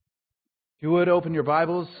If you would open your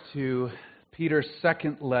Bibles to Peter's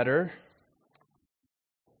second letter,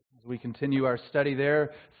 as we continue our study there.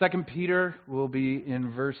 2 Peter will be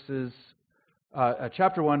in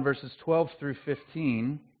chapter 1, verses 12 through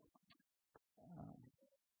 15.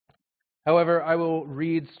 However, I will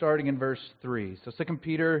read starting in verse 3. So 2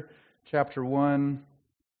 Peter chapter 1,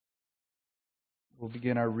 we'll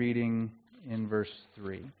begin our reading in verse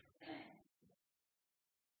 3.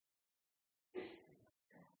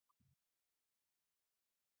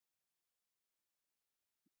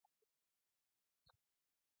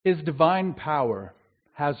 His divine power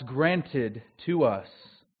has granted to us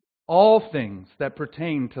all things that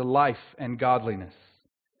pertain to life and godliness,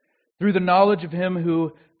 through the knowledge of Him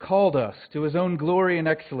who called us to His own glory and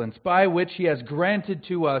excellence, by which He has granted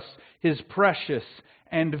to us His precious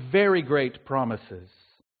and very great promises,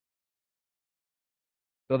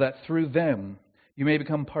 so that through them you may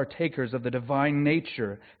become partakers of the divine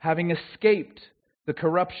nature, having escaped the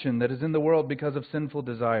corruption that is in the world because of sinful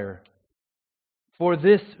desire. For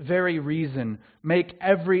this very reason, make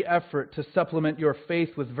every effort to supplement your faith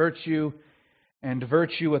with virtue, and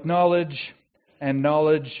virtue with knowledge, and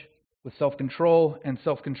knowledge with self-control, and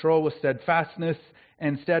self-control with steadfastness,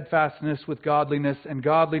 and steadfastness with godliness, and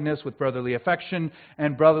godliness with brotherly affection,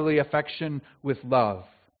 and brotherly affection with love.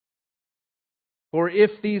 For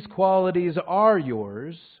if these qualities are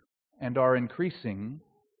yours, and are increasing,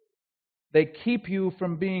 they keep you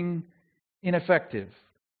from being ineffective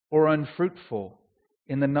or unfruitful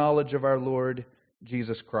in the knowledge of our Lord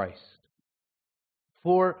Jesus Christ.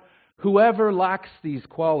 For whoever lacks these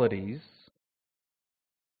qualities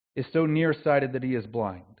is so nearsighted that he is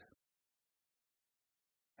blind,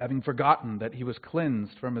 having forgotten that he was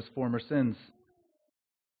cleansed from his former sins.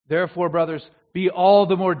 Therefore, brothers, be all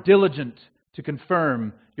the more diligent to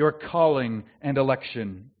confirm your calling and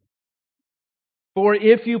election. For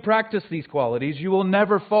if you practice these qualities, you will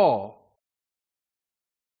never fall.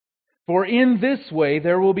 For in this way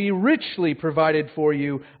there will be richly provided for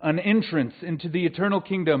you an entrance into the eternal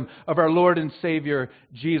kingdom of our Lord and Savior,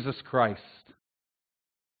 Jesus Christ.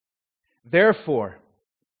 Therefore,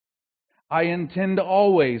 I intend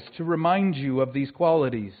always to remind you of these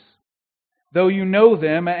qualities, though you know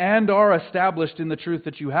them and are established in the truth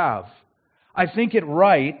that you have. I think it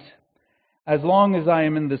right, as long as I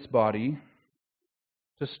am in this body,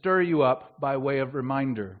 to stir you up by way of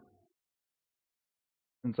reminder,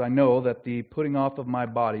 since I know that the putting off of my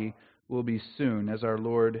body will be soon, as our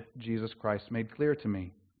Lord Jesus Christ made clear to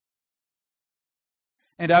me.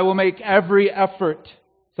 And I will make every effort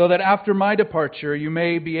so that after my departure you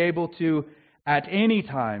may be able to, at any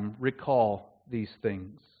time, recall these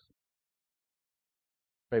things.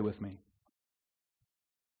 Pray with me.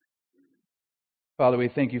 Father, we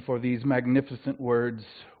thank you for these magnificent words,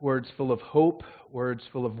 words full of hope, words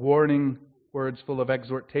full of warning, words full of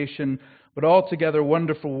exhortation, but altogether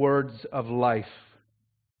wonderful words of life.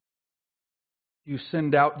 You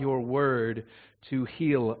send out your word to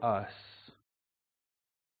heal us,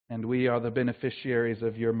 and we are the beneficiaries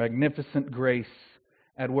of your magnificent grace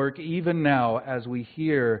at work even now as we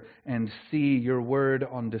hear and see your word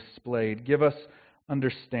on display. Give us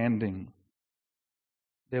understanding,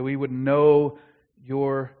 that we would know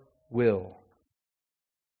your will,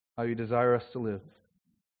 how you desire us to live,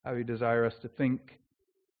 how you desire us to think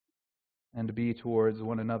and to be towards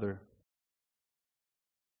one another.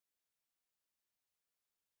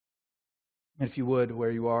 If you would,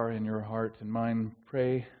 where you are in your heart and mind,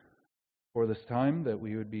 pray for this time, that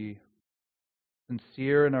we would be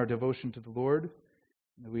sincere in our devotion to the Lord,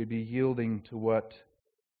 and that we would be yielding to what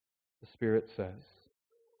the Spirit says.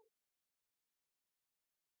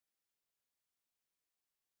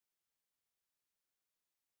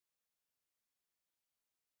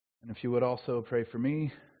 And if you would also pray for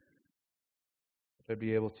me, that I'd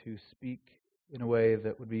be able to speak in a way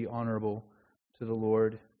that would be honorable to the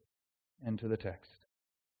Lord and to the text.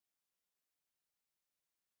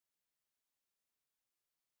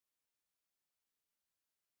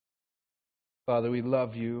 Father, we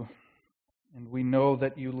love you, and we know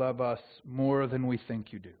that you love us more than we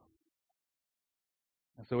think you do.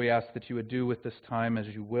 And so we ask that you would do with this time as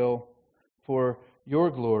you will, for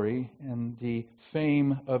your glory and the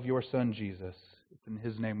fame of your Son, Jesus. It's in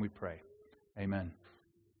His name we pray. Amen.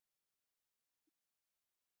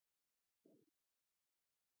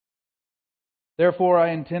 Therefore,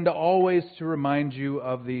 I intend always to remind you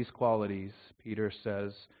of these qualities, Peter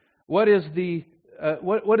says. What is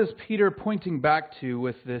Peter pointing back to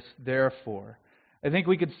with this therefore? I think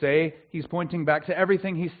we could say he's pointing back to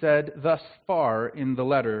everything he said thus far in the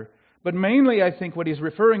letter. But mainly, I think what he's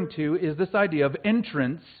referring to is this idea of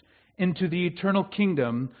entrance into the eternal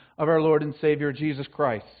kingdom of our Lord and Savior Jesus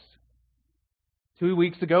Christ. 2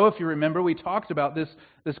 weeks ago, if you remember, we talked about this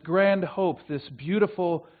grand hope, this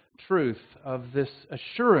beautiful truth of this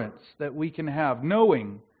assurance that we can have,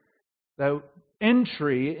 knowing that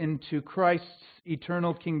entry into Christ's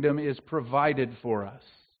eternal kingdom is provided for us.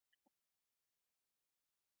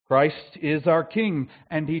 Christ is our King,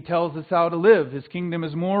 and He tells us how to live. His kingdom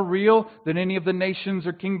is more real than any of the nations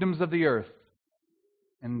or kingdoms of the earth.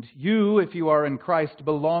 And you, if you are in Christ,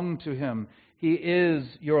 belong to Him. He is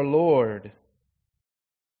your Lord.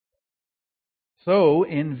 So,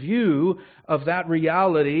 in view of that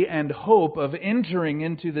reality and hope of entering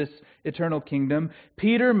into this eternal kingdom,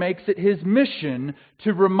 Peter makes it his mission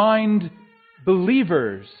to remind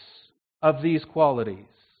believers of these qualities.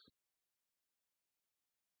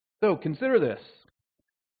 So, consider this.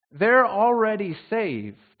 They're already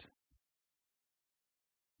saved.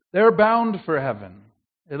 They're bound for heaven,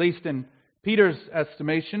 at least in Peter's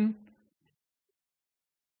estimation.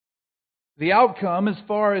 The outcome, as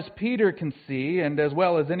far as Peter can see, and as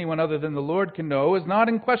well as anyone other than the Lord can know, is not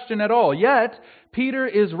in question at all. Yet, Peter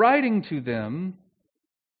is writing to them,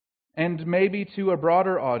 and maybe to a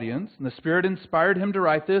broader audience, and the Spirit inspired him to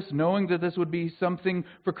write this, knowing that this would be something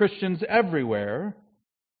for Christians everywhere.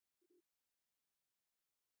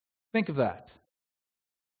 Think of that.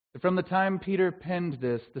 From the time Peter penned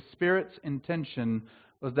this, the Spirit's intention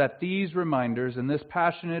was that these reminders and this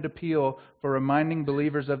passionate appeal for reminding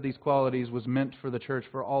believers of these qualities was meant for the church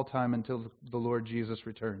for all time until the Lord Jesus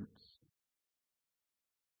returns.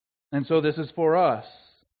 And so this is for us.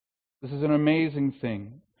 This is an amazing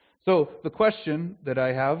thing. So the question that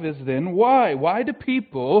I have is then, why? Why do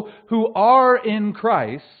people who are in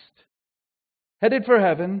Christ, headed for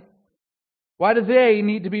heaven, why do they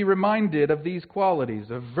need to be reminded of these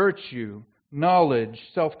qualities of virtue, knowledge,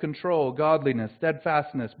 self-control, godliness,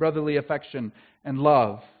 steadfastness, brotherly affection, and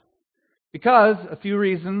love? Because, a few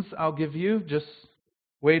reasons I'll give you, just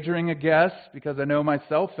wagering a guess, because I know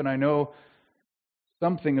myself and I know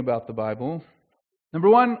something about the Bible.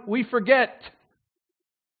 Number one, we forget.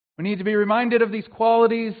 We need to be reminded of these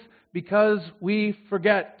qualities because we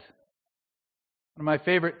forget. One of my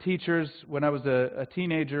favorite teachers when I was a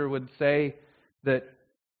teenager would say that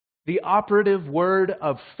the operative word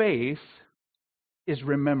of faith is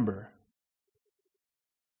remember.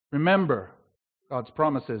 Remember God's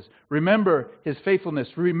promises. Remember His faithfulness.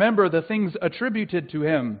 Remember the things attributed to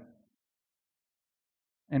Him.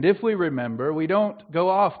 And if we remember, we don't go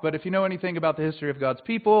off. But if you know anything about the history of God's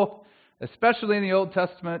people, especially in the Old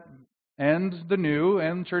Testament and the New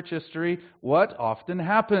and church history, what often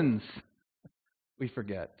happens? We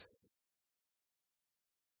forget.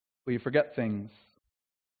 We forget things.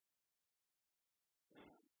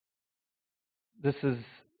 This is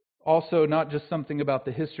also not just something about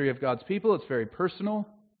the history of God's people. It's very personal.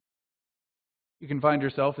 You can find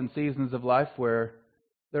yourself in seasons of life where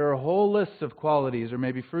there are whole lists of qualities or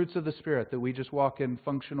maybe fruits of the Spirit that we just walk in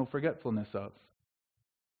functional forgetfulness of.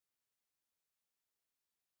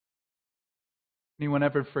 Anyone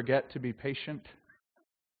ever forget to be patient?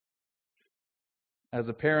 As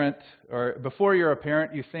a parent, or before you're a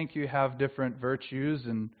parent, you think you have different virtues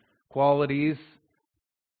and qualities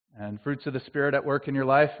and fruits of the Spirit at work in your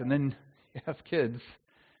life, and then you have kids,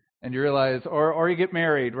 and you realize, or you get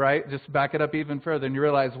married, right? Just back it up even further, and you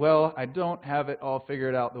realize, well, I don't have it all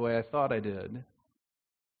figured out the way I thought I did.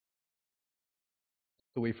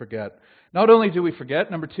 So we forget. Not only do we forget,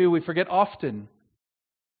 number two, we forget often.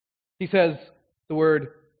 He says the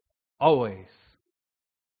word always.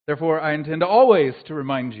 Therefore, I intend always to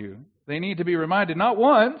remind you. They need to be reminded not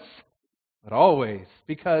once, but always.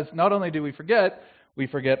 Because not only do we forget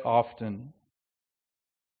often.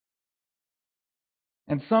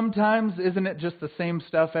 And sometimes, isn't it just the same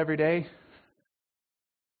stuff every day?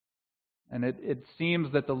 And it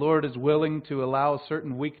seems that the Lord is willing to allow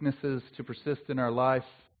certain weaknesses to persist in our life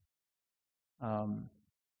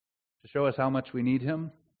to show us how much we need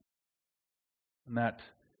Him. And that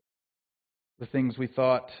the things we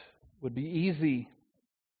thought would be easy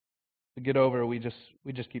to get over, we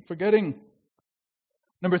just keep forgetting.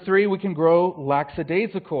 Number three, we can grow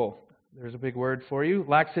lackadaisical. There's a big word for you.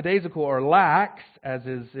 Lackadaisical, or lax, as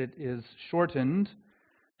it is shortened,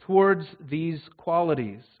 towards these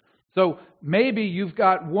qualities. So maybe you've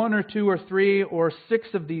got 1 or 2 or 3 or 6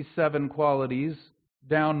 of these 7 qualities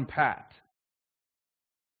down pat.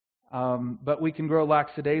 But we can grow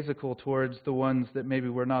lackadaisical towards the ones that maybe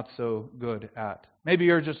we're not so good at. Maybe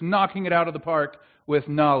you're just knocking it out of the park with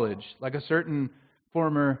knowledge, like a certain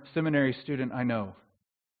former seminary student I know.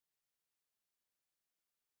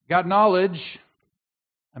 Got knowledge,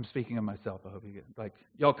 I'm speaking of myself. I hope you get,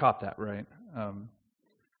 y'all caught that, right?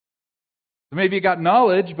 Maybe you got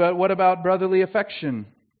knowledge, but what about brotherly affection?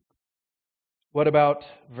 What about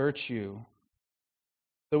virtue?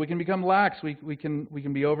 So we can become lax. We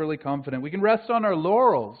can be overly confident. We can rest on our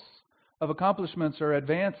laurels of accomplishments or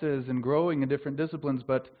advances and growing in different disciplines,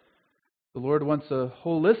 but the Lord wants a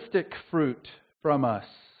holistic fruit from us,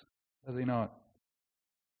 does He not?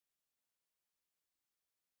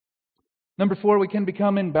 Number 4, we can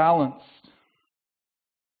become imbalanced.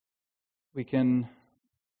 We can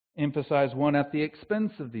emphasize one at the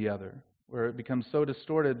expense of the other, where it becomes so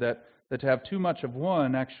distorted that to have too much of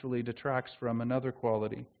one actually detracts from another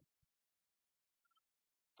quality.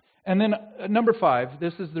 And then number 5,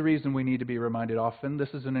 this is the reason we need to be reminded often.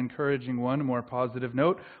 This is an encouraging one, a more positive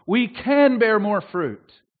note. We can bear more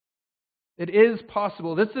fruit. It is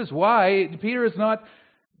possible. This is why Peter is not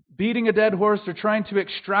beating a dead horse or trying to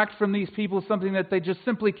extract from these people something that they just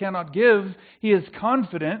simply cannot give. He is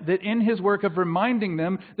confident that in his work of reminding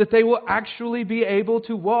them that they will actually be able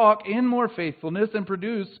to walk in more faithfulness and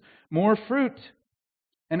produce more fruit.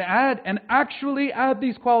 And actually add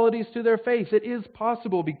these qualities to their faith. It is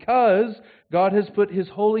possible because God has put His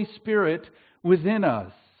Holy Spirit within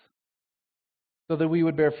us so that we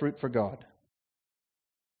would bear fruit for God.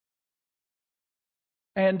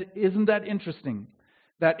 And isn't that interesting?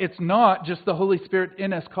 That it's not just the Holy Spirit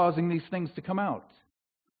in us causing these things to come out.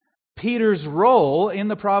 Peter's role in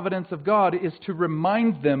the providence of God is to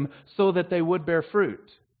remind them so that they would bear fruit.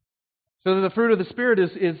 So that the fruit of the Spirit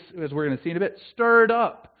is, as we're going to see in a bit, stirred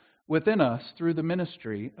up within us through the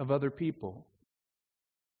ministry of other people.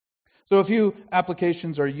 So a few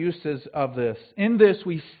applications or uses of this. In this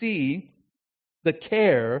we see the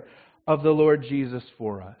care of the Lord Jesus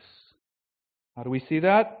for us. How do we see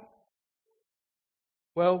that?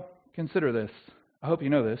 Well, consider this. I hope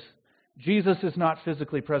you know this. Jesus is not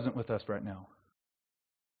physically present with us right now.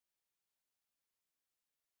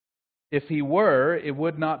 If He were, it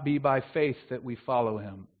would not be by faith that we follow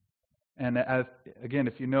Him. And again,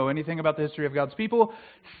 if you know anything about the history of God's people,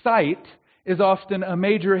 sight is often a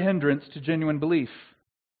major hindrance to genuine belief.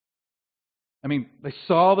 I mean, they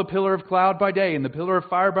saw the pillar of cloud by day and the pillar of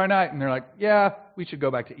fire by night, and they're like, yeah, we should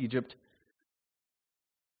go back to Egypt.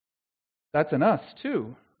 That's in us,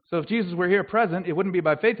 too. So if Jesus were here present, it wouldn't be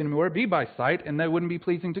by faith anymore, it would be by sight, and that wouldn't be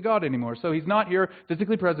pleasing to God anymore. So He's not here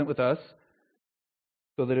physically present with us,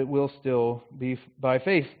 so that it will still be by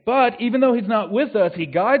faith. But even though He's not with us, He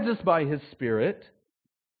guides us by His Spirit.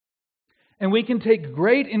 And we can take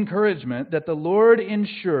great encouragement that the Lord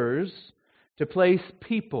ensures to place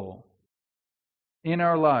people in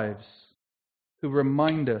our lives who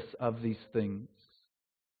remind us of these things.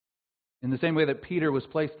 In the same way that Peter was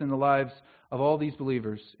placed in the lives of all these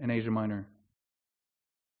believers in Asia Minor.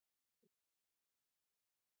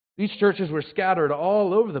 These churches were scattered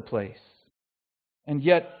all over the place. And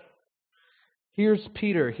yet, here's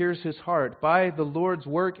Peter, here's his heart, by the Lord's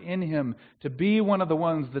work in him, to be one of the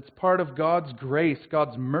ones that's part of God's grace,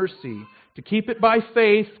 God's mercy, to keep it by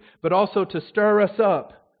faith, but also to stir us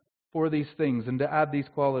up for these things and to add these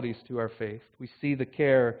qualities to our faith. We see the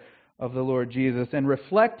care of the Lord Jesus, and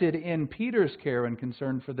reflected in Peter's care and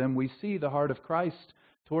concern for them, we see the heart of Christ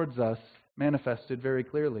towards us manifested very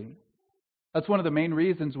clearly. That's one of the main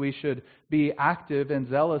reasons we should be active and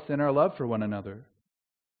zealous in our love for one another.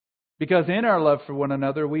 Because in our love for one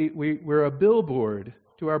another, we're a billboard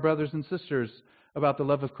to our brothers and sisters about the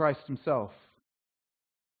love of Christ Himself.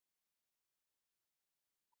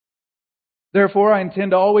 Therefore, I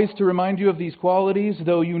intend always to remind you of these qualities,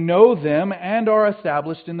 though you know them and are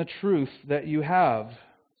established in the truth that you have.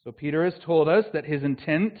 So Peter has told us that his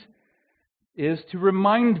intent is to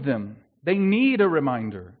remind them. They need a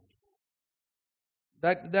reminder.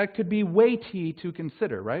 That could be weighty to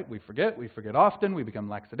consider, right? We forget often, we become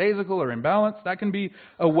lackadaisical or imbalanced. That can be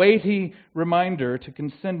a weighty reminder to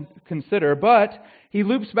consider, but he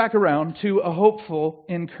loops back around to a hopeful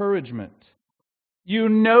encouragement. You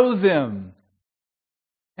know them,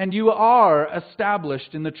 and you are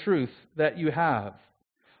established in the truth that you have.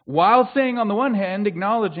 While saying, on the one hand,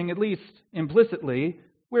 acknowledging at least implicitly,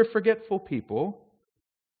 we're forgetful people.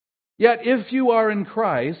 Yet if you are in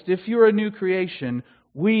Christ, if you're a new creation,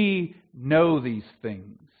 we know these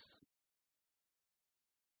things.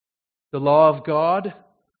 The law of God,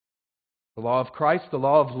 the law of Christ, the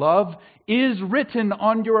law of love, is written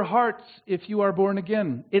on your hearts if you are born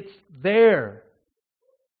again. It's there.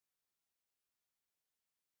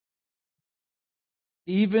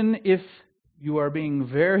 Even if you are being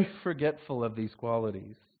very forgetful of these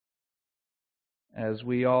qualities, as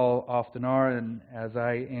we all often are, and as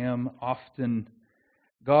I am often,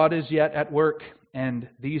 God is yet at work and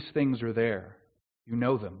these things are there. You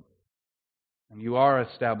know them, and you are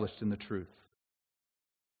established in the truth.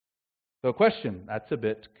 So a question, that's a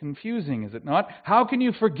bit confusing, is it not? How can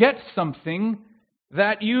you forget something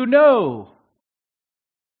that you know?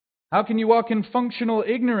 How can you walk in functional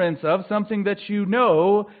ignorance of something that you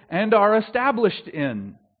know and are established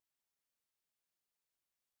in?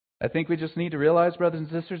 I think we just need to realize, brothers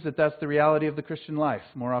and sisters, that that's the reality of the Christian life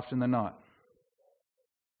more often than not.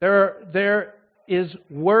 There is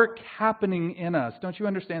work happening in us. Don't you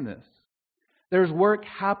understand this? There's work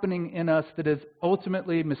happening in us that is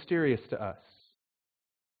ultimately mysterious to us.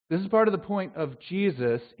 This is part of the point of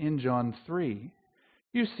Jesus in John 3.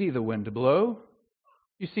 You see the wind blow,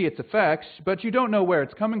 you see its effects, but you don't know where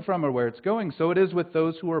it's coming from or where it's going. So it is with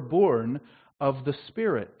those who are born of the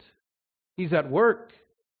Spirit. He's at work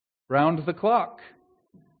round the clock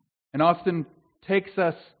and often takes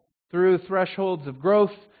us through thresholds of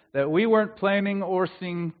growth that we weren't planning or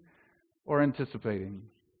seeing or anticipating.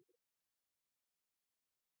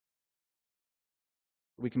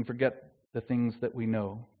 We can forget the things that we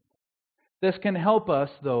know. This can help us,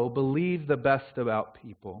 though, believe the best about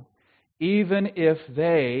people, even if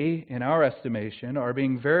they, in our estimation, are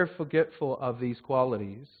being very forgetful of these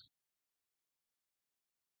qualities.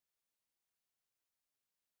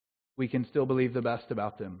 We can still believe the best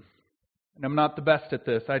about them. And I'm not the best at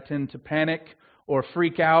this. I tend to panic or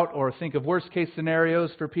freak out or think of worst-case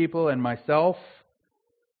scenarios for people and myself.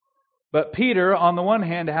 But Peter, on the one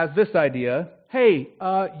hand, has this idea, hey,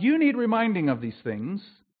 you need reminding of these things.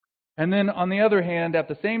 And then on the other hand, at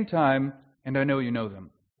the same time, and I know you know them.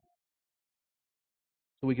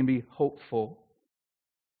 So we can be hopeful.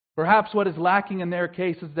 Perhaps what is lacking in their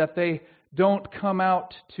case is that they don't come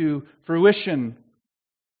out to fruition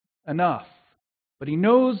enough. But he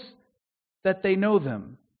knows that they know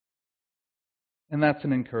them. And that's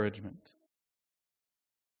an encouragement.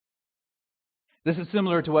 This is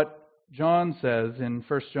similar to what John says in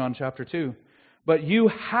 1 John chapter 2. But you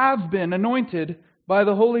have been anointed by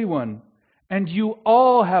the Holy One, and you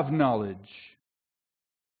all have knowledge.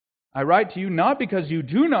 I write to you not because you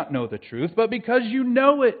do not know the truth, but because you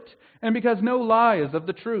know it, and because no lie is of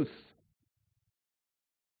the truth.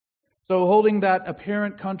 So holding that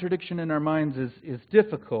apparent contradiction in our minds is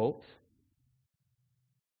difficult,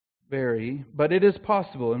 very, but it is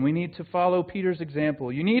possible, and we need to follow Peter's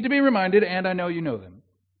example. You need to be reminded, and I know you know them.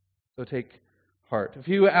 So take heart. A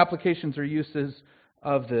few applications or uses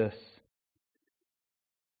of this.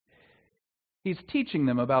 He's teaching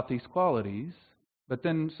them about these qualities, but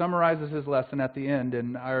then summarizes his lesson at the end,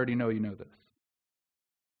 and I already know you know this.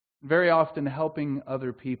 Very often helping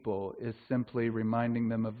other people is simply reminding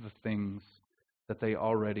them of the things that they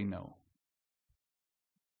already know.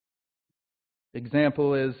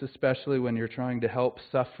 Example is especially when you're trying to help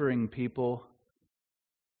suffering people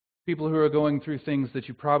who are going through things that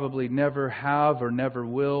you probably never have or never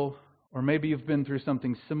will, or maybe you've been through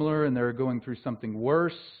something similar and they're going through something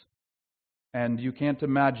worse, and you can't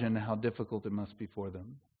imagine how difficult it must be for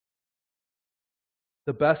them.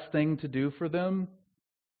 The best thing to do for them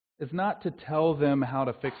is not to tell them how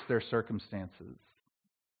to fix their circumstances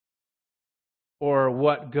or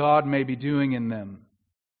what God may be doing in them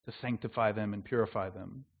to sanctify them and purify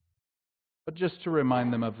them, but just to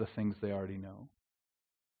remind them of the things they already know.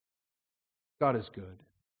 God is good.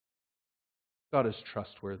 God is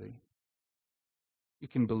trustworthy. You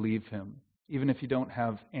can believe Him, even if you don't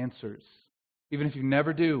have answers. Even if you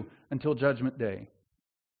never do until Judgment Day,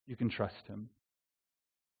 you can trust Him.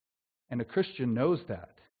 And a Christian knows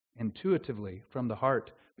that intuitively from the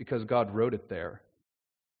heart because God wrote it there.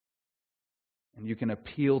 And you can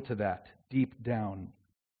appeal to that deep down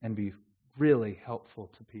and be really helpful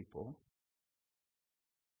to people.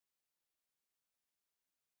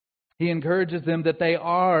 He encourages them that they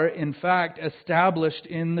are, in fact, established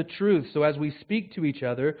in the truth. So as we speak to each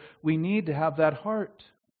other, we need to have that heart.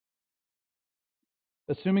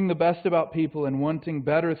 Assuming the best about people and wanting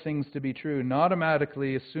better things to be true, not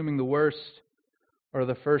automatically assuming the worst or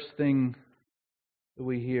the first thing that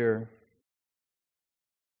we hear.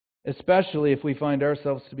 Especially if we find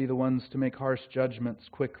ourselves to be the ones to make harsh judgments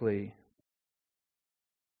quickly.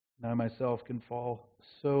 And I myself can fall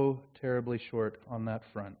so terribly short on that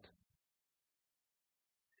front.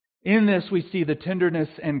 In this we see the tenderness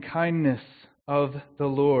and kindness of the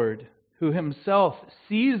Lord, who Himself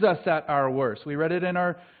sees us at our worst. We read it in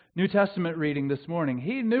our New Testament reading this morning.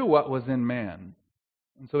 He knew what was in man,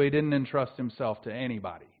 and so He didn't entrust Himself to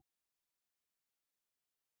anybody.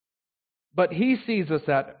 But He sees us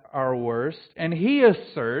at our worst, and He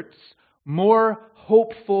asserts more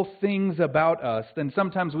hopeful things about us than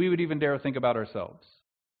sometimes we would even dare think about ourselves.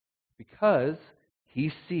 Because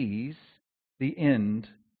He sees the end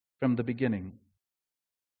from the beginning.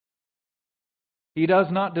 He does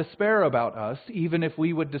not despair about us, even if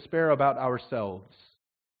we would despair about ourselves,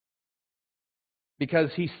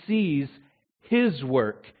 because He sees His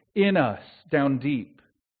work in us down deep.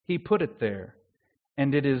 He put it there,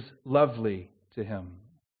 and it is lovely to Him.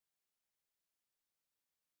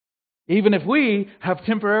 Even if we have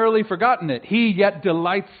temporarily forgotten it, He yet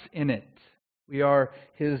delights in it. We are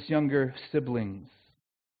His younger siblings.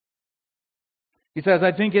 He says,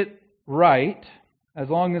 I think it right, as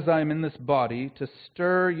long as I am in this body, to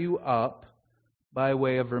stir you up by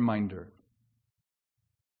way of reminder.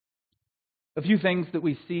 A few things that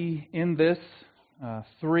we see in this.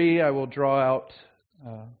 Three I will draw out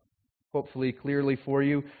hopefully clearly for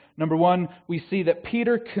you. Number one, we see that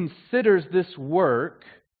Peter considers this work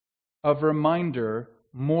of reminder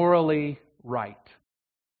morally right.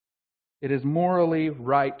 It is morally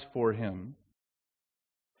right for him.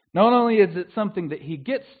 Not only is it something that he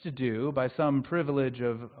gets to do by some privilege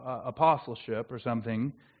of apostleship or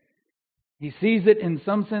something, he sees it in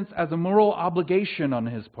some sense as a moral obligation on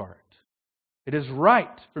his part. It is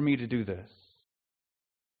right for me to do this.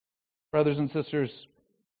 Brothers and sisters,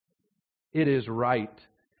 it is right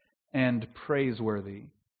and praiseworthy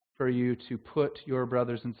for you to put your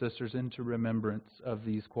brothers and sisters into remembrance of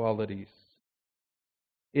these qualities.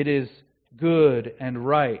 It is good and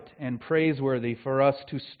right and praiseworthy for us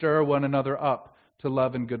to stir one another up to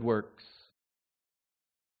love and good works.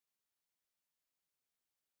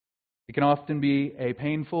 It can often be a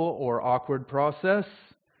painful or awkward process,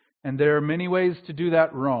 and there are many ways to do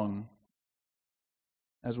that wrong,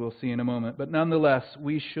 as we'll see in a moment. But nonetheless,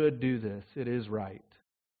 we should do this. It is right.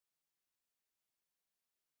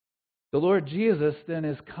 The Lord Jesus then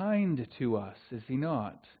is kind to us, is He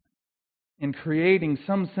not? In creating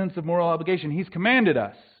some sense of moral obligation, He's commanded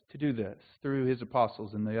us to do this through His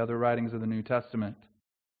apostles in the other writings of the New Testament.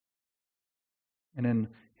 And in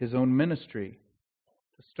His own ministry,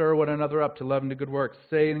 to stir one another up to love and to good works,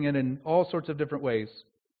 saying it in all sorts of different ways.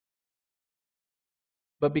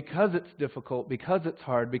 But because it's difficult, because it's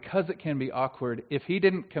hard, because it can be awkward, if He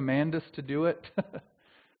didn't command us to do it,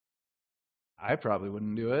 I probably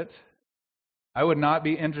wouldn't do it. I would not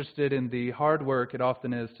be interested in the hard work it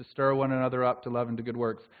often is to stir one another up to love and to good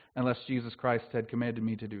works unless Jesus Christ had commanded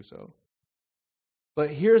me to do so.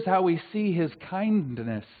 But here's how we see His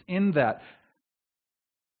kindness in that.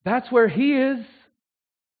 That's where He is.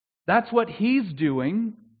 That's what He's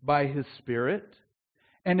doing by His Spirit.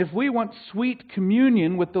 And if we want sweet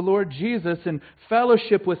communion with the Lord Jesus and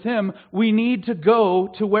fellowship with Him, we need to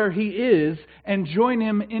go to where He is and join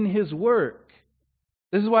Him in His work.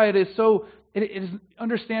 This is why it is so...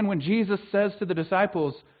 Understand when Jesus says to the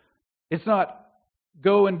disciples, it's not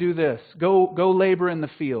go and do this, go labor in the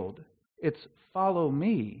field. It's follow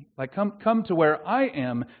me. Like come to where I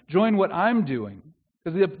am, join what I'm doing.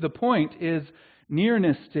 Because the point is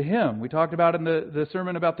nearness to Him. We talked about in the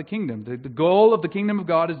sermon about the kingdom. The goal of the kingdom of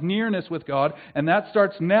God is nearness with God, and that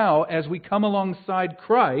starts now as we come alongside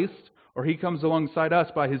Christ, or He comes alongside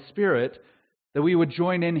us by His Spirit, that we would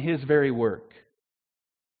join in His very work.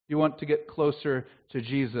 You want to get closer to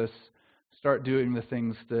Jesus, start doing the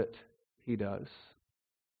things that He does.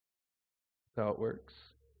 That's how it works.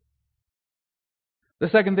 The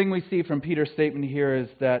second thing we see from Peter's statement here is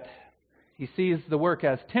that he sees the work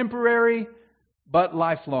as temporary but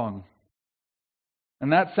lifelong.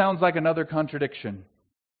 And that sounds like another contradiction.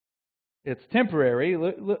 It's temporary.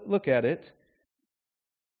 Look at it.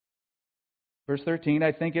 Verse 13,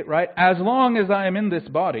 I think it right. As long as I am in this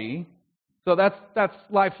body... So that's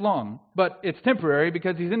lifelong, but it's temporary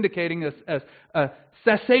because he's indicating a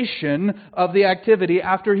cessation of the activity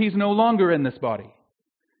after he's no longer in this body.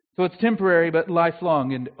 So it's temporary but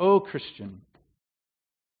lifelong. And Christian,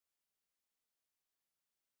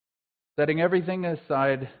 setting everything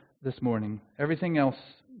aside this morning, everything else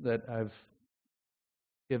that I've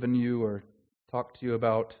given you or talked to you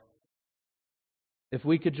about, if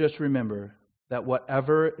we could just remember that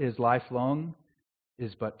whatever is lifelong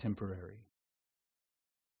is but temporary.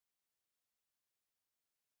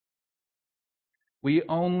 We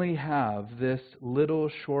only have this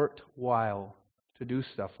little short while to do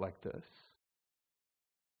stuff like this.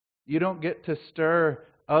 You don't get to stir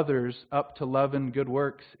others up to love and good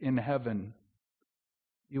works in heaven.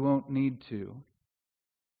 You won't need to.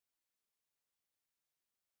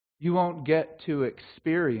 You won't get to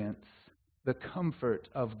experience the comfort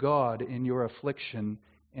of God in your affliction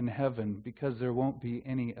in heaven because there won't be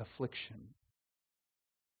any affliction.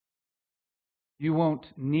 You won't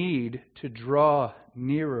need to draw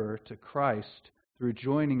nearer to Christ through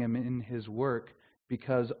joining Him in His work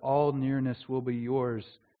because all nearness will be yours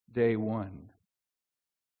day one.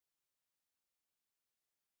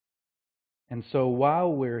 And so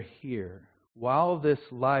while we're here, while this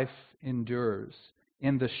life endures,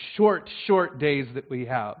 in the short days that we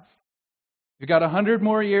have, you've got 100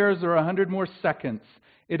 more years or 100 more seconds.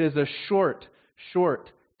 It is a short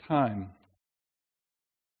time.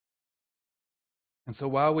 And so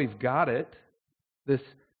while we've got it, this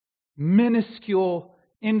minuscule,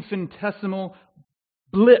 infinitesimal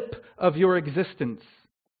blip of your existence,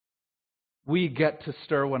 we get to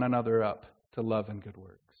stir one another up to love and good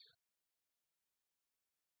works.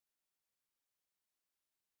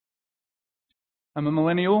 I'm a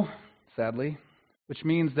millennial, sadly, which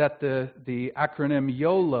means that the acronym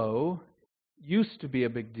YOLO used to be a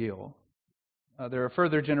big deal. There are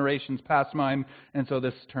further generations past mine, and so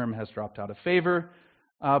this term has dropped out of favor.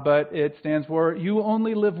 But it stands for You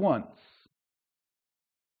Only Live Once.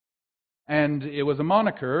 And it was a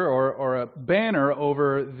moniker or a banner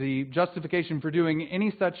over the justification for doing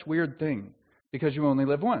any such weird thing, because you only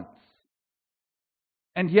live once.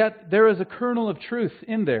 And yet there is a kernel of truth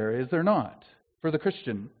in there, is there not, for the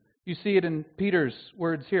Christian? You see it in Peter's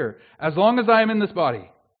words here. As long as I am in this body,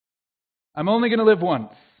 I'm only going to live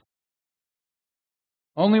once.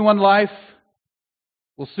 Only one life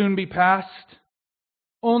will soon be past.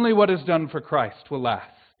 Only what is done for Christ will last.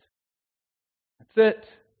 That's it.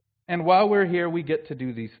 And while we're here, we get to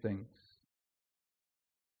do these things.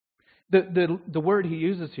 The word he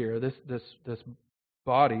uses here, this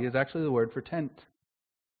body, is actually the word for tent.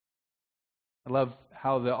 I love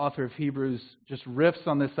how the author of Hebrews just riffs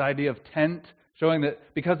on this idea of tent, showing that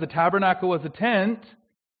because the tabernacle was a tent,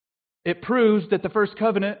 it proves that the first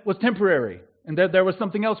covenant was temporary and that there was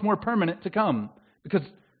something else more permanent to come. Because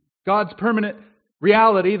God's permanent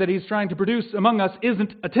reality that He's trying to produce among us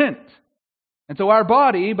isn't a tent. And so our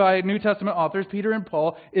body, by New Testament authors, Peter and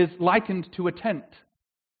Paul, is likened to a tent.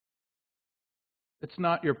 It's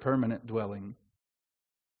not your permanent dwelling.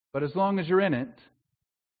 But as long as you're in it,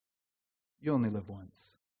 you only live once.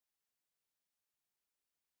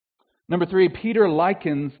 Number 3, Peter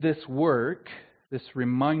likens this work, this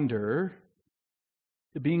reminder,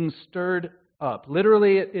 to being stirred up.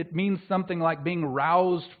 Literally, it means something like being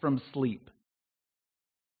roused from sleep.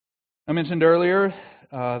 I mentioned earlier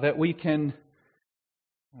that we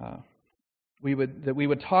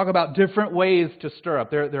would talk about different ways to stir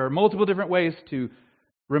up. There are multiple different ways to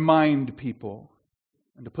remind people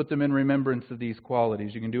and to put them in remembrance of these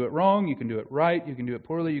qualities. You can do it wrong, you can do it right, you can do it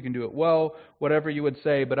poorly, you can do it well, whatever you would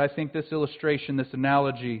say. But I think this illustration, this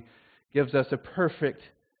analogy, gives us a perfect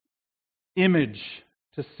image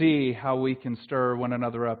to see how we can stir one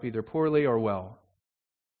another up, either poorly or well.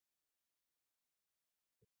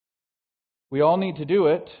 We all need to do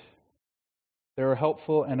it. There are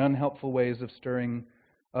helpful and unhelpful ways of stirring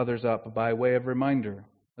others up by way of reminder.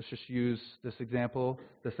 Let's just use this example,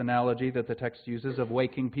 this analogy that the text uses of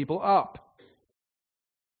waking people up.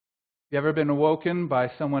 You ever been awoken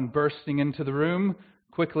by someone bursting into the room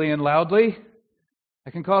quickly and loudly?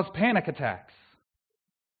 It can cause panic attacks.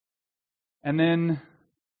 And then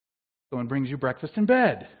someone brings you breakfast in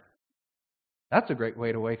bed. That's a great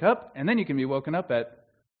way to wake up. And then you can be woken up at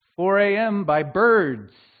 4 a.m. by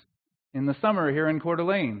birds in the summer here in Coeur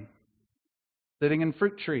d'Alene, sitting in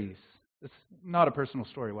fruit trees. It's not a personal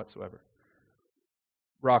story whatsoever.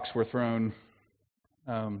 Rocks were thrown.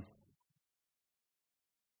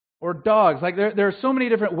 Or dogs. Like there are so many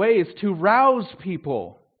different ways to rouse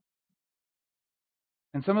people.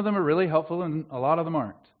 And some of them are really helpful and a lot of them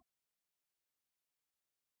aren't.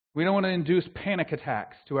 We don't want to induce panic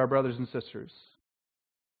attacks to our brothers and sisters.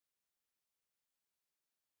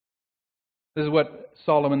 This is what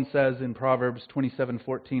Solomon says in Proverbs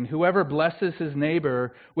 27:14. Whoever blesses his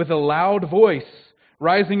neighbor with a loud voice,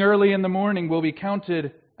 rising early in the morning, will be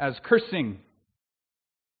counted as cursing.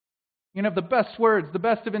 You can have the best words, the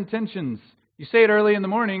best of intentions. You say it early in the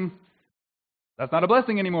morning, that's not a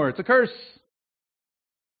blessing anymore, it's a curse.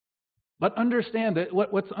 But understand that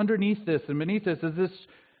what's underneath this and beneath this is this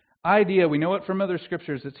idea, we know it from other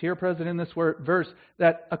scriptures, it's here present in this verse,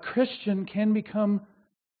 that a Christian can become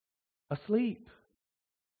asleep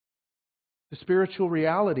to spiritual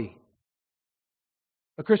reality.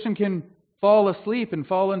 A Christian can fall asleep and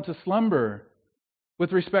fall into slumber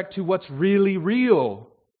with respect to what's really real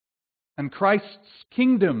and Christ's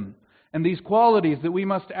kingdom and these qualities that we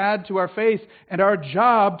must add to our faith. And our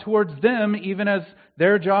job towards them, even as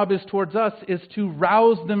their job is towards us, is to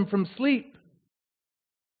rouse them from sleep.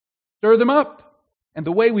 Stir them up. And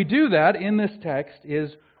the way we do that in this text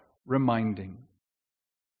is reminding.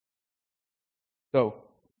 So,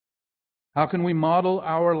 how can we model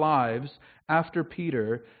our lives after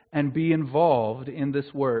Peter and be involved in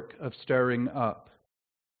this work of stirring up?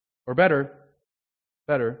 Or better,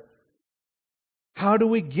 how do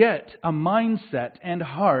we get a mindset and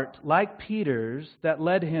heart like Peter's that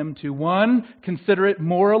led him to, 1, consider it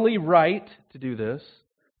morally right to do this,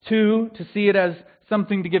 2, to see it as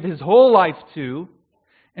something to give his whole life to,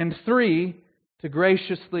 and 3, to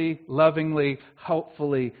graciously, lovingly,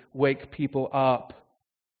 helpfully wake people up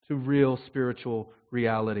to real spiritual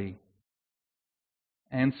reality?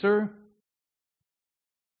 Answer: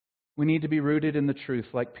 we need to be rooted in the truth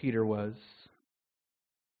like Peter was.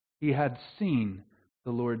 He had seen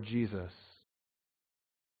the Lord Jesus.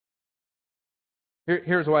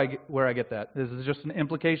 Here's where I get that. This is just an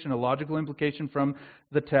implication, a logical implication from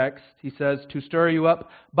the text. He says, to stir you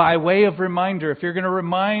up by way of reminder. If you're going to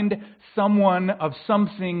remind someone of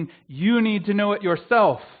something, you need to know it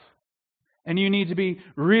yourself. And you need to be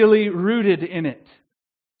really rooted in it.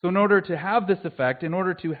 So in order to have this effect, in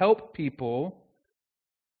order to help people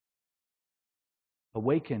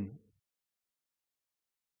awaken,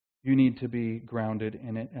 you need to be grounded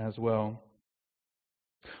in it as well.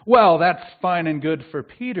 Well, that's fine and good for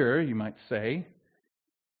Peter, you might say.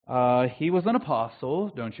 He was an apostle,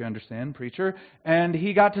 don't you understand, preacher? And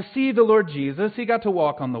he got to see the Lord Jesus. He got to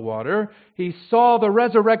walk on the water. He saw the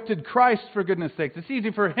resurrected Christ, for goodness sakes. It's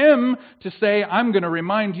easy for him to say, I'm going to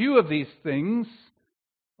remind you of these things.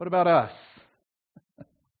 What about us?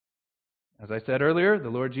 As I said earlier, the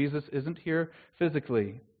Lord Jesus isn't here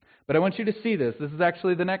physically. But I want you to see this. This is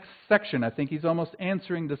actually the next section. I think he's almost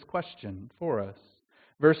answering this question for us.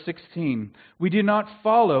 Verse 16, we do not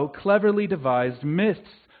follow cleverly devised myths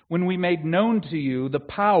when we made known to you the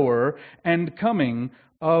power and coming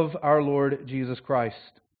of our Lord Jesus Christ.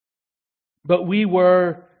 But we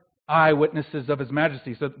were eyewitnesses of His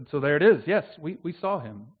majesty. So there it is. Yes, we saw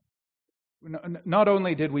Him. Not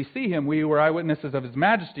only did we see Him, we were eyewitnesses of His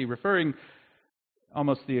majesty, referring,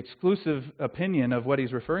 almost the exclusive opinion of what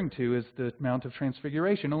he's referring to is the Mount of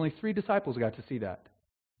Transfiguration. Only 3 disciples got to see that.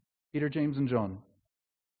 Peter, James, and John.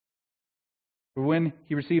 For when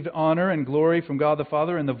He received honor and glory from God the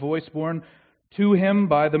Father, and the voice borne to Him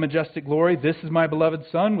by the majestic glory, "This is my beloved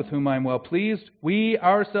Son, with whom I am well pleased," we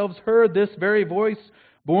ourselves heard this very voice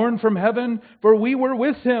borne from heaven, for we were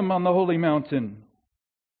with Him on the holy mountain.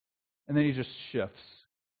 And then he just shifts.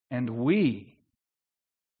 And we,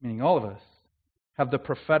 meaning all of us, have the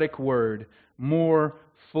prophetic word more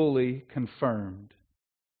fully confirmed,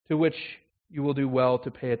 to which you will do well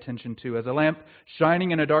to pay attention to. As a lamp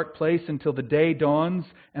shining in a dark place until the day dawns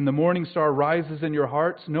and the morning star rises in your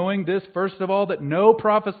hearts, knowing this, first of all, that no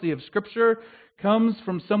prophecy of Scripture comes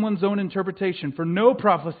from someone's own interpretation. For no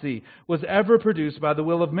prophecy was ever produced by the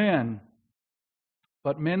will of man,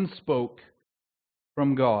 but men spoke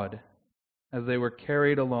from God as they were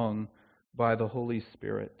carried along by the Holy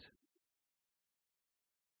Spirit.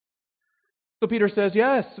 So Peter says,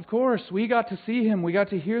 yes, of course, we got to see Him. We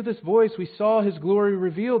got to hear this voice. We saw His glory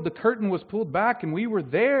revealed. The curtain was pulled back and we were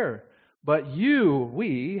there. But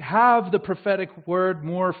we have the prophetic word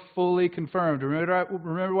more fully confirmed.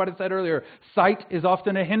 Remember what I said earlier. Sight is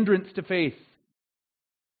often a hindrance to faith.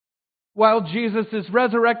 While Jesus is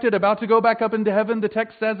resurrected, about to go back up into heaven, the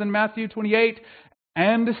text says in Matthew 28,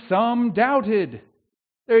 and some doubted.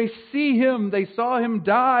 They see Him, they saw Him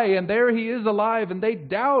die, and there He is alive, and they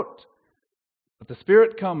doubt. But the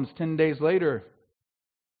Spirit comes 10 days later,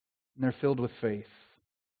 and they're filled with faith.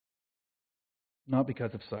 Not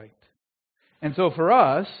because of sight. And so for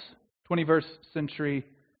us, 21st century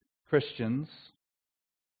Christians,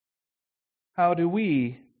 how do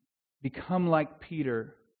we become like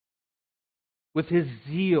Peter with his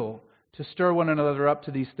zeal to stir one another up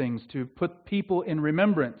to these things, to put people in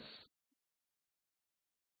remembrance?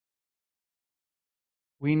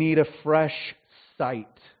 We need a fresh sight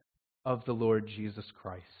of the Lord Jesus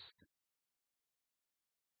Christ.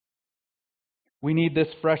 We need this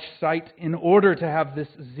fresh sight in order to have this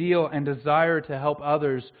zeal and desire to help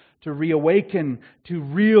others to reawaken to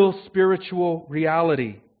real spiritual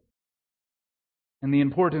reality and the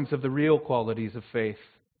importance of the real qualities of faith.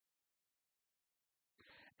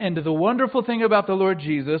 And the wonderful thing about the Lord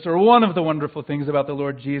Jesus, or one of the wonderful things about the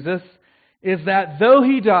Lord Jesus, is that though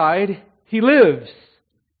He died, He lives.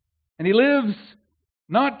 And He lives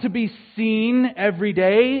not to be seen every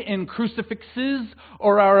day in crucifixes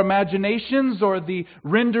or our imaginations or the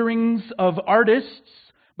renderings of artists,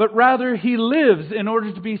 but rather He lives in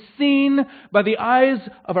order to be seen by the eyes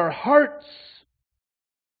of our hearts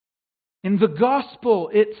in the gospel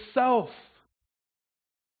itself.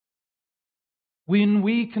 When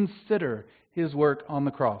we consider His work on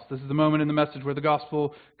the cross. This is the moment in the message where the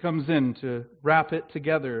gospel comes in to wrap it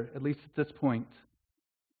together, at least at this point.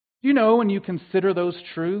 Do you know, when you consider those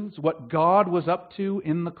truths, what God was up to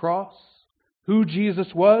in the cross? Who Jesus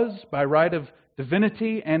was by right of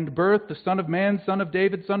divinity and birth, the Son of Man, Son of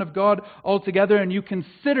David, Son of God, altogether, and you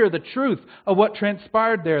consider the truth of what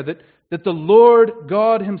transpired there, that the Lord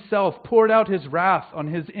God Himself poured out His wrath on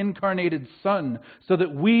His incarnated Son so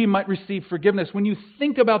that we might receive forgiveness. When you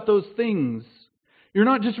think about those things, you're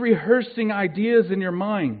not just rehearsing ideas in your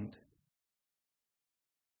mind.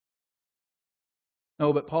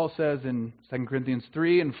 No, but Paul says in 2 Corinthians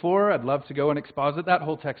 3 and 4, I'd love to go and exposit that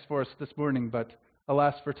whole text for us this morning, but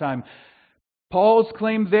alas for time. Paul's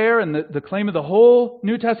claim there, and the claim of the whole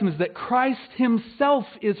New Testament, is that Christ Himself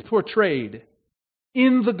is portrayed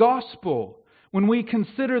in the gospel. When we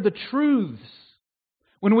consider the truths,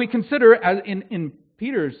 when we consider, as in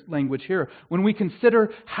Peter's language here, when we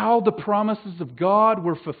consider how the promises of God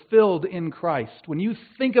were fulfilled in Christ, when you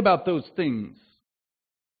think about those things,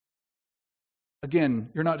 again,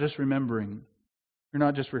 you're not just remembering, you're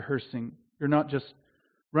not just rehearsing, you're not just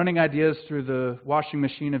running ideas through the washing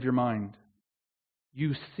machine of your mind.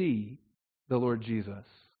 You see the Lord Jesus.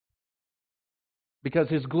 Because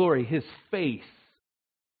His glory, His face,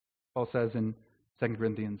 Paul says in 2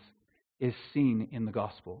 Corinthians, is seen in the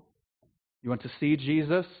gospel. You want to see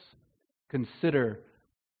Jesus? Consider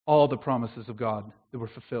all the promises of God that were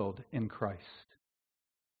fulfilled in Christ.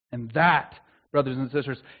 And that, brothers and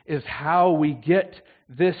sisters, is how we get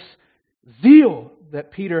this zeal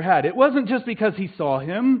that Peter had. It wasn't just because he saw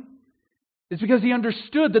Him. It's because he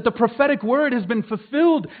understood that the prophetic word has been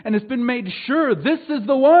fulfilled and has been made sure. This is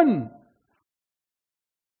the one.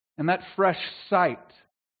 And that fresh sight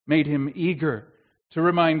made him eager to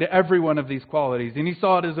remind everyone of these qualities. And he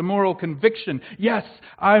saw it as a moral conviction. Yes,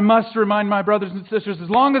 I must remind my brothers and sisters, as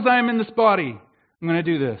long as I am in this body, I'm going to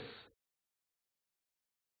do this.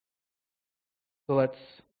 So let's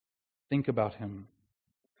think about Him.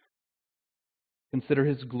 Consider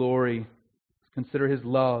His glory. Consider His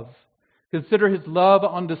love. Consider His love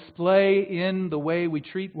on display in the way we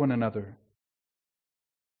treat one another.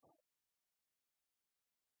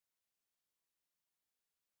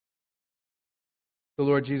 The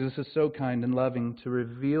Lord Jesus is so kind and loving to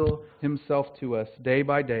reveal Himself to us day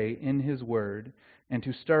by day in His Word and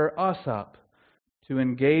to stir us up to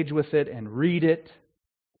engage with it and read it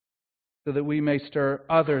so that we may stir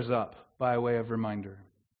others up by way of reminder.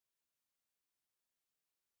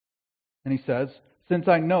 And He says, since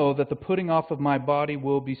I know that the putting off of my body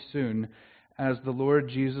will be soon, as the Lord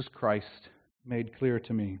Jesus Christ made clear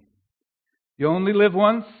to me. You only live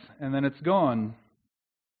once, and then it's gone.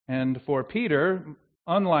 And for Peter,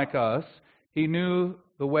 unlike us, he knew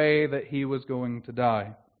the way that he was going to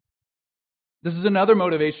die. This is another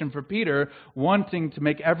motivation for Peter, wanting to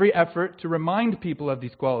make every effort to remind people of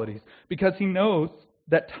these qualities, because he knows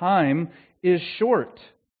that time is short.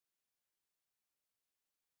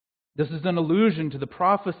 This is an allusion to the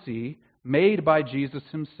prophecy made by Jesus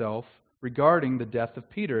Himself regarding the death of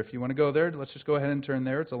Peter. If you want to go there, let's just go ahead and turn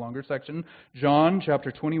there. It's a longer section. John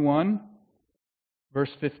chapter 21, verse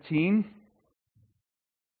 15.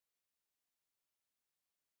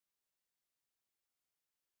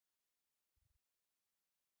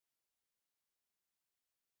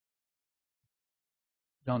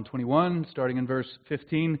 John 21, starting in verse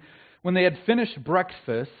 15. When they had finished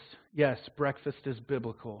breakfast, yes, breakfast is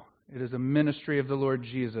biblical. It is a ministry of the Lord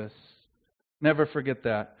Jesus. Never forget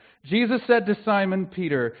that. Jesus said to Simon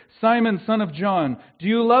Peter, Simon, son of John, do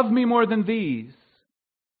you love me more than these?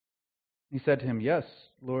 He said to him, yes,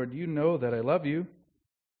 Lord, you know that I love you.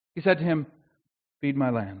 He said to him, feed my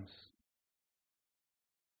lambs.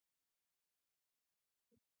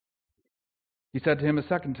 He said to him a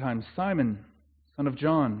second time, Simon, son of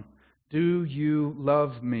John, do you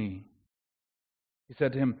love me? He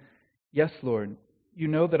said to him, yes, Lord, you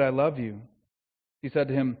know that I love you. He said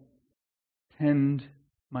to him, tend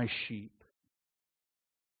my sheep.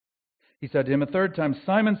 He said to him a third time,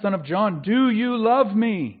 Simon, son of John, do you love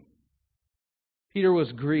me? Peter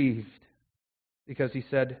was grieved because he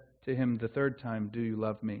said to him the third time, do you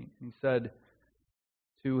love me? He said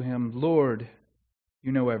to him, Lord,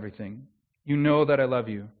 you know everything. You know that I love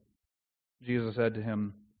you. Jesus said to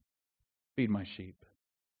him, feed my sheep.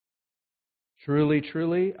 Truly,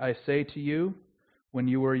 truly, I say to you, when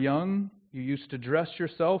you were young, you used to dress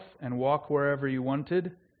yourself and walk wherever you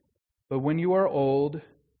wanted. But when you are old,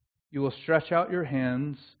 you will stretch out your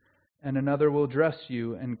hands, and another will dress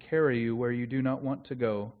you and carry you where you do not want to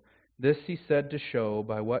go. This He said to show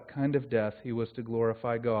by what kind of death He was to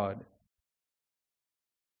glorify God.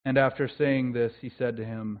 And after saying this, he said to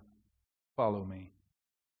him, "Follow me."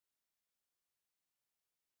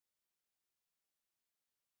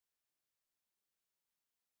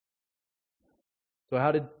 So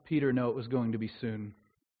how did Peter know it was going to be soon?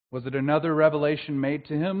 Was it another revelation made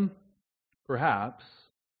to him? Perhaps.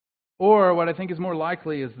 Or what I think is more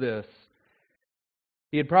likely is this.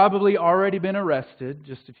 He had probably already been arrested,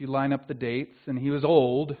 just if you line up the dates, and he was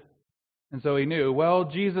old. And so he knew, well,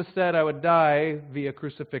 Jesus said I would die via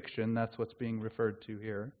crucifixion. That's what's being referred to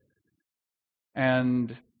here.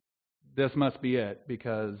 And this must be it,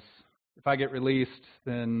 because if I get released,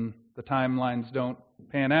 then the timelines don't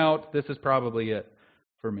pan out. This is probably it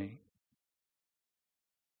for me.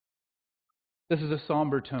 This is a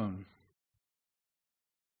somber tone.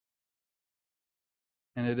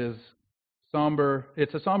 And it is somber.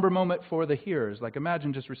 It's a somber moment for the hearers. Like,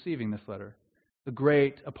 imagine just receiving this letter. The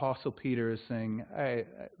great Apostle Peter is saying, hey,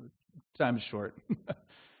 time's short.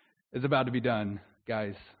 It's about to be done,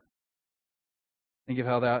 guys. Think of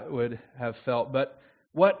how that would have felt. But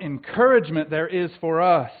what encouragement there is for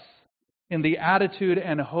us in the attitude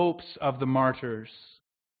and hopes of the martyrs.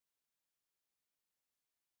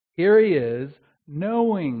 Here he is,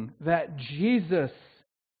 knowing that Jesus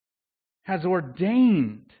has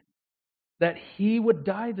ordained that he would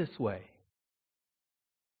die this way.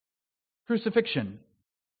 Crucifixion.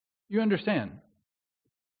 You understand.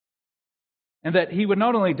 And that he would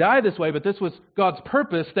not only die this way, but this was God's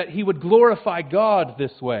purpose, that he would glorify God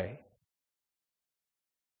this way.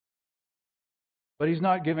 But he's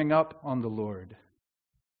not giving up on the Lord.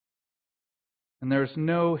 And there's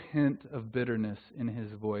no hint of bitterness in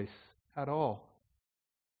his voice at all.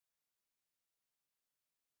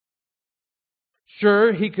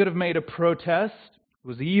 Sure, he could have made a protest. It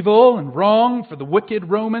was evil and wrong for the wicked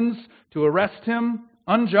Romans to arrest him.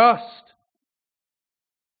 Unjust.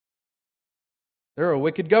 They're a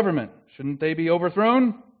wicked government. Shouldn't they be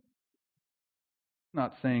overthrown?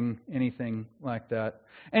 Not saying anything like that.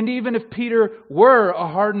 And even if Peter were a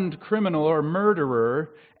hardened criminal or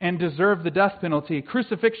murderer and deserved the death penalty,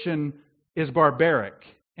 crucifixion is barbaric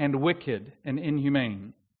and wicked and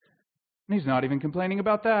inhumane. And he's not even complaining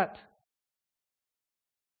about that.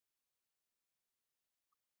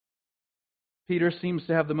 Peter seems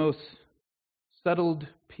to have the most settled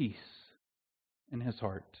peace in his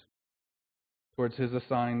heart towards his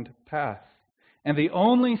assigned path. And the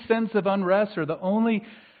only sense of unrest, or the only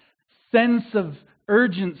sense of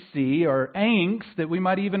urgency or angst that we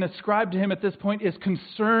might even ascribe to him at this point, is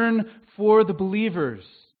concern for the believers.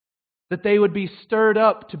 That they would be stirred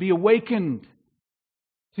up, to be awakened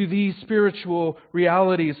to these spiritual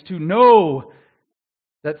realities, to know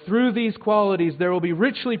that through these qualities there will be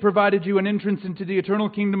richly provided you an entrance into the eternal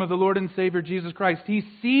kingdom of the Lord and Savior Jesus Christ. He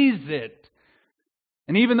sees it.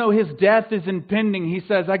 And even though his death is impending, he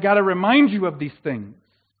says, I got to remind you of these things.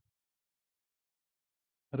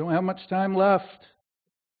 I don't have much time left.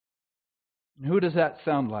 And who does that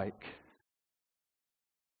sound like?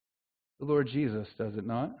 The Lord Jesus, does it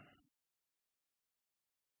not?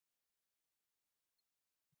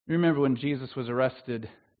 Remember when Jesus was arrested,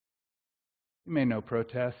 he made no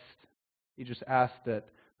protest. He just asked that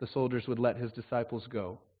the soldiers would let his disciples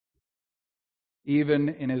go. Even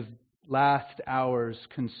in his last hours,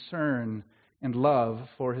 concern and love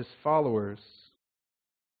for his followers.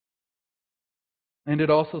 And it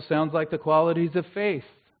also sounds like the qualities of faith.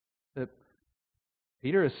 That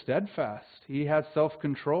Peter is steadfast. He has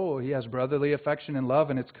self-control. He has brotherly affection and love,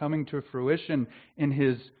 and it's coming to fruition in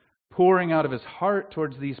his pouring out of his heart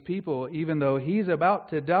towards these people, even though he's about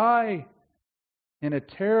to die in a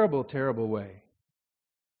terrible, terrible way.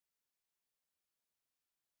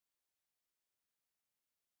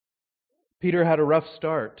 Peter had a rough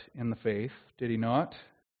start in the faith, did he not?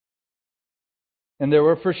 And there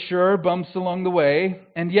were for sure bumps along the way,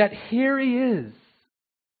 and yet here he is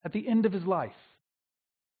at the end of his life,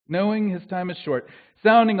 knowing his time is short,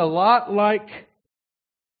 sounding a lot like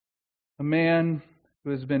a man who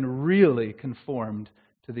has been really conformed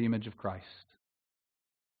to the image of Christ.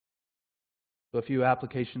 So a few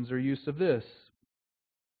applications or use of this.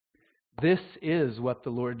 This is what the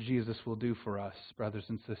Lord Jesus will do for us, brothers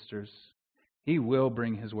and sisters. He will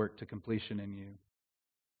bring his work to completion in you.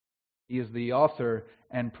 He is the author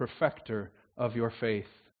and perfecter of your faith.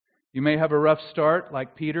 You may have a rough start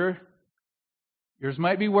like Peter. Yours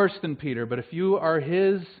might be worse than Peter, but if you are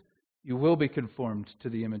his, you will be conformed to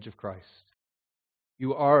the image of Christ.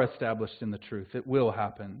 You are established in the truth. It will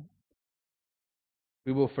happen.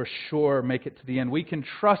 We will for sure make it to the end. We can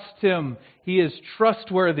trust him. He is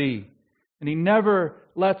trustworthy, and he never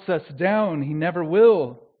lets us down. He never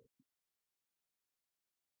will.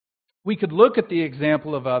 We could look at the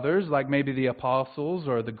example of others, like maybe the apostles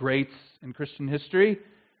or the greats in Christian history,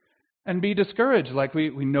 and be discouraged. Like we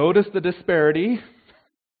notice the disparity,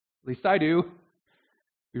 at least I do.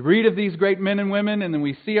 We read of these great men and women, and then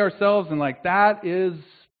we see ourselves, and like, that is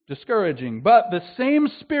discouraging. But the same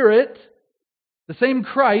Spirit, the same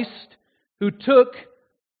Christ, who took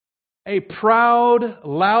a proud,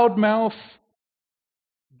 loudmouth,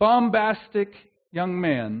 bombastic young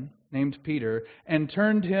man named Peter and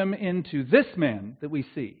turned him into this man that we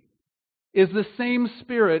see, is the same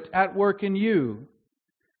Spirit at work in you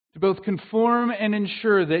to both conform and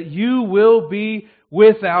ensure that you will be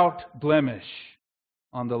without blemish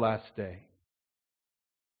on the last day.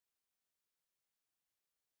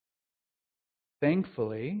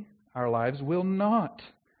 Thankfully, our lives will not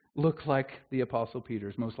look like the Apostle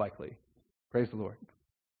Peter's, most likely. Praise the Lord.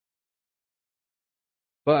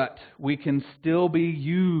 But we can still be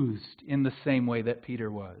used in the same way that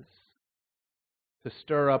Peter was, to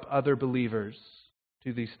stir up other believers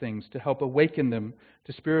to these things, to help awaken them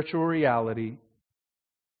to spiritual reality,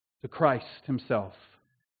 to Christ Himself,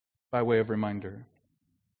 by way of reminder.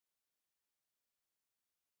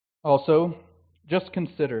 Also, just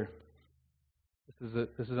consider,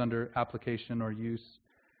 this is under application or use,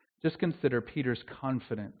 just consider Peter's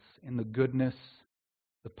confidence in the goodness,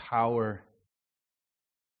 the power,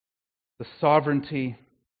 the sovereignty,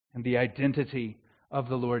 and the identity of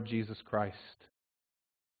the Lord Jesus Christ.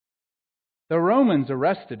 The Romans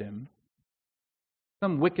arrested Him.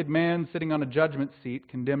 Some wicked man sitting on a judgment seat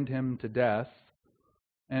condemned Him to death,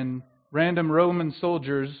 and random Roman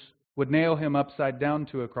soldiers would nail Him upside down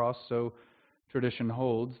to a cross, so tradition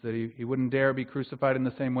holds, that he wouldn't dare be crucified in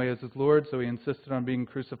the same way as His Lord, so He insisted on being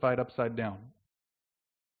crucified upside down.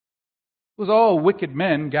 It was all wicked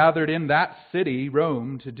men gathered in that city,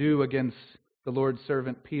 Rome, to do against the Lord's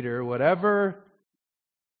servant Peter whatever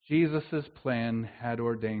Jesus' plan had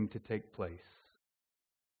ordained to take place.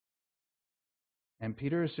 And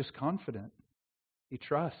Peter is just confident. He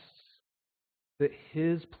trusts that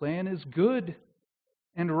his plan is good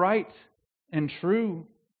and right and true.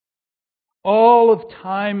 All of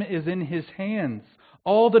time is in His hands.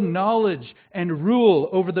 All the knowledge and rule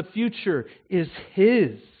over the future is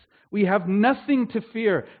His. We have nothing to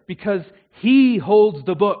fear because He holds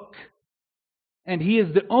the book. And He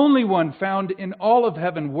is the only one found in all of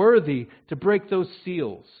heaven worthy to break those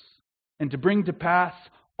seals and to bring to pass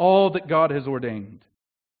all that God has ordained.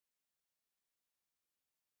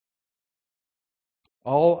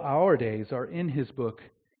 All our days are in His book,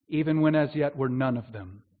 even when as yet were none of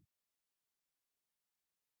them.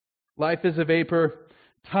 Life is a vapor,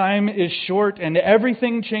 time is short, and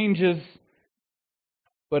everything changes,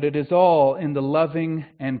 but it is all in the loving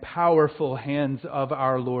and powerful hands of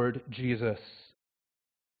our Lord Jesus.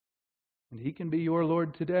 And He can be your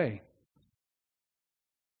Lord today.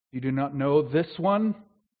 You do not know this one.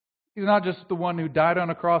 He's not just the one who died on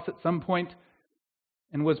a cross at some point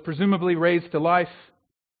and was presumably raised to life.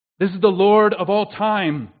 This is the Lord of all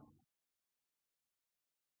time.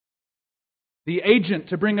 The agent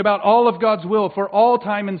to bring about all of God's will for all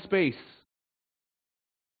time and space.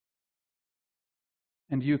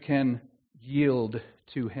 And you can yield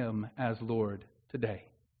to Him as Lord today.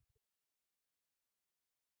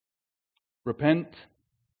 Repent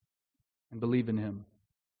and believe in Him.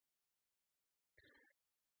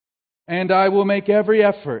 And I will make every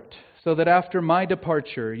effort so that after my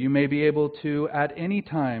departure you may be able to at any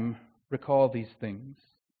time recall these things.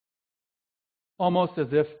 Almost as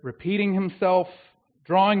if repeating himself,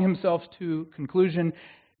 drawing himself to conclusion,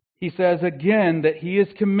 he says again that he is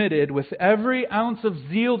committed with every ounce of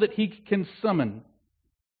zeal that he can summon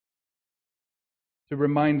to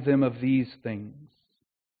remind them of these things.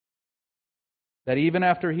 That even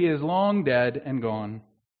after he is long dead and gone,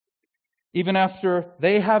 even after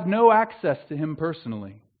they have no access to him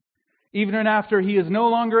personally, even after he is no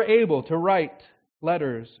longer able to write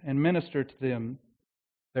letters and minister to them,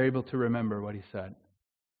 they're able to remember what he said.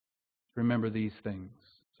 Remember these things.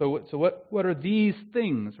 So what are these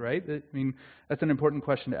things, right? I mean, that's an important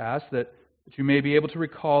question to ask, that you may be able to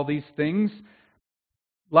recall these things.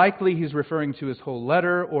 Likely he's referring to his whole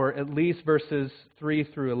letter, or at least verses 3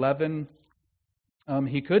 through 11.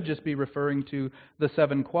 He could just be referring to the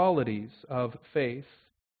 7 qualities of faith.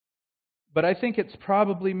 But I think it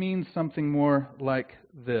probably means something more like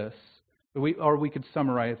this. Or we could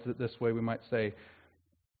summarize it this way, we might say.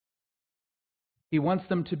 He wants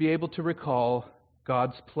them to be able to recall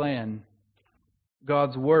God's plan,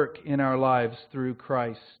 God's work in our lives through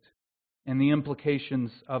Christ, and the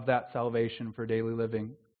implications of that salvation for daily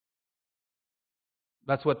living.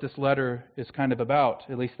 That's what this letter is kind of about,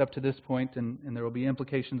 at least up to this point, and there will be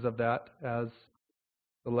implications of that as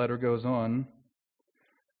the letter goes on.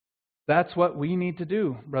 That's what we need to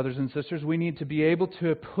do, brothers and sisters. We need to be able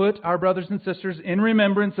to put our brothers and sisters in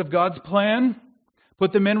remembrance of God's plan,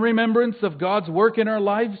 put them in remembrance of God's work in our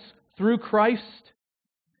lives through Christ,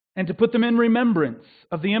 and to put them in remembrance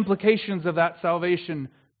of the implications of that salvation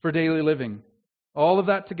for daily living. All of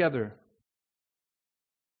that together.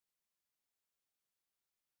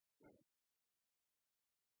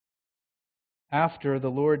 After the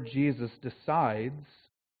Lord Jesus decides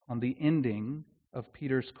on the ending of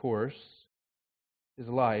Peter's course, his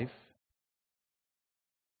life,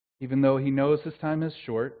 even though he knows his time is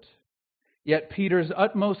short, yet Peter's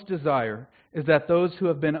utmost desire is that those who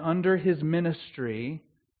have been under his ministry,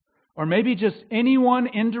 or maybe just anyone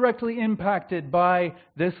indirectly impacted by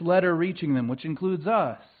this letter reaching them, which includes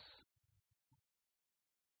us,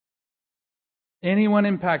 anyone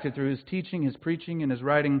impacted through his teaching, his preaching, and his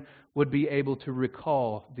writing would be able to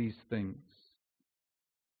recall these things.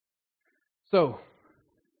 So,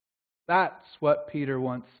 that's what Peter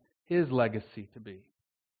wants his legacy to be.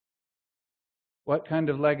 What kind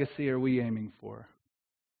of legacy are we aiming for?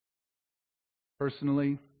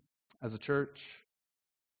 Personally, as a church?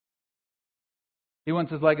 He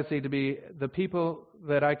wants his legacy to be the people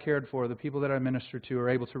that I cared for, the people that I minister to are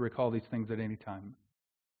able to recall these things at any time.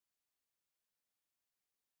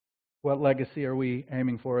 What legacy are we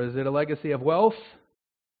aiming for? Is it a legacy of wealth?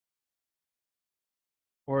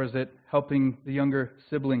 Or is it helping the younger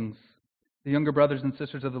siblings, the younger brothers and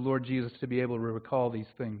sisters of the Lord Jesus to be able to recall these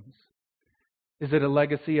things? Is it a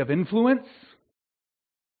legacy of influence?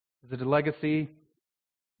 Is it a legacy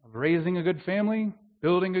of raising a good family,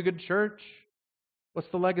 building a good church? What's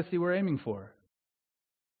the legacy we're aiming for?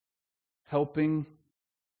 Helping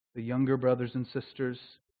the younger brothers and sisters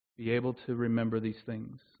be able to remember these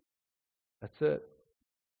things. That's it.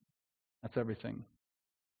 That's everything.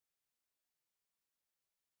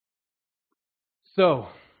 So,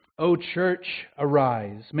 O church,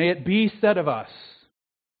 arise. May it be said of us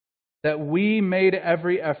that we made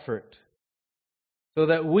every effort so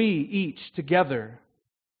that we each together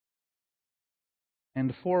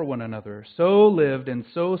and for one another so lived and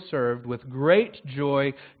so served with great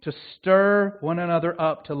joy to stir one another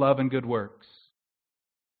up to love and good works,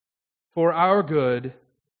 for our good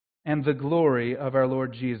and the glory of our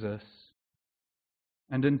Lord Jesus.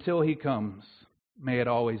 And until He comes, may it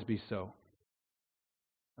always be so.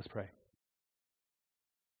 Let's pray.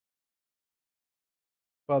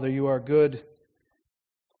 Father, You are good,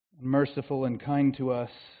 merciful, and kind to us.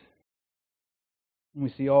 And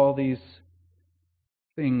we see all these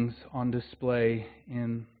things on display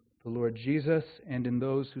in the Lord Jesus and in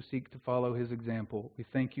those who seek to follow His example. We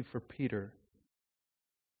thank You for Peter,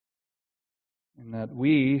 and that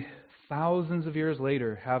we, thousands of years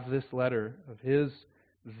later, have this letter of his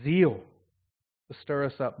zeal to stir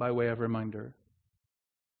us up by way of reminder.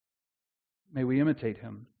 May we imitate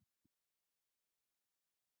him.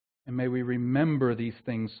 And may we remember these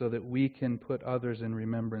things so that we can put others in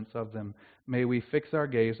remembrance of them. May we fix our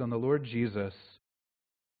gaze on the Lord Jesus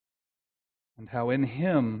and how in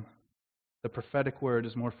Him the prophetic word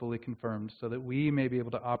is more fully confirmed, so that we may be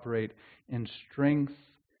able to operate in strength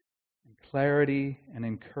and clarity and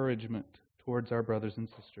encouragement towards our brothers and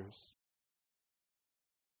sisters.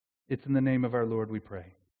 It's in the name of our Lord we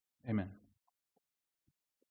pray. Amen.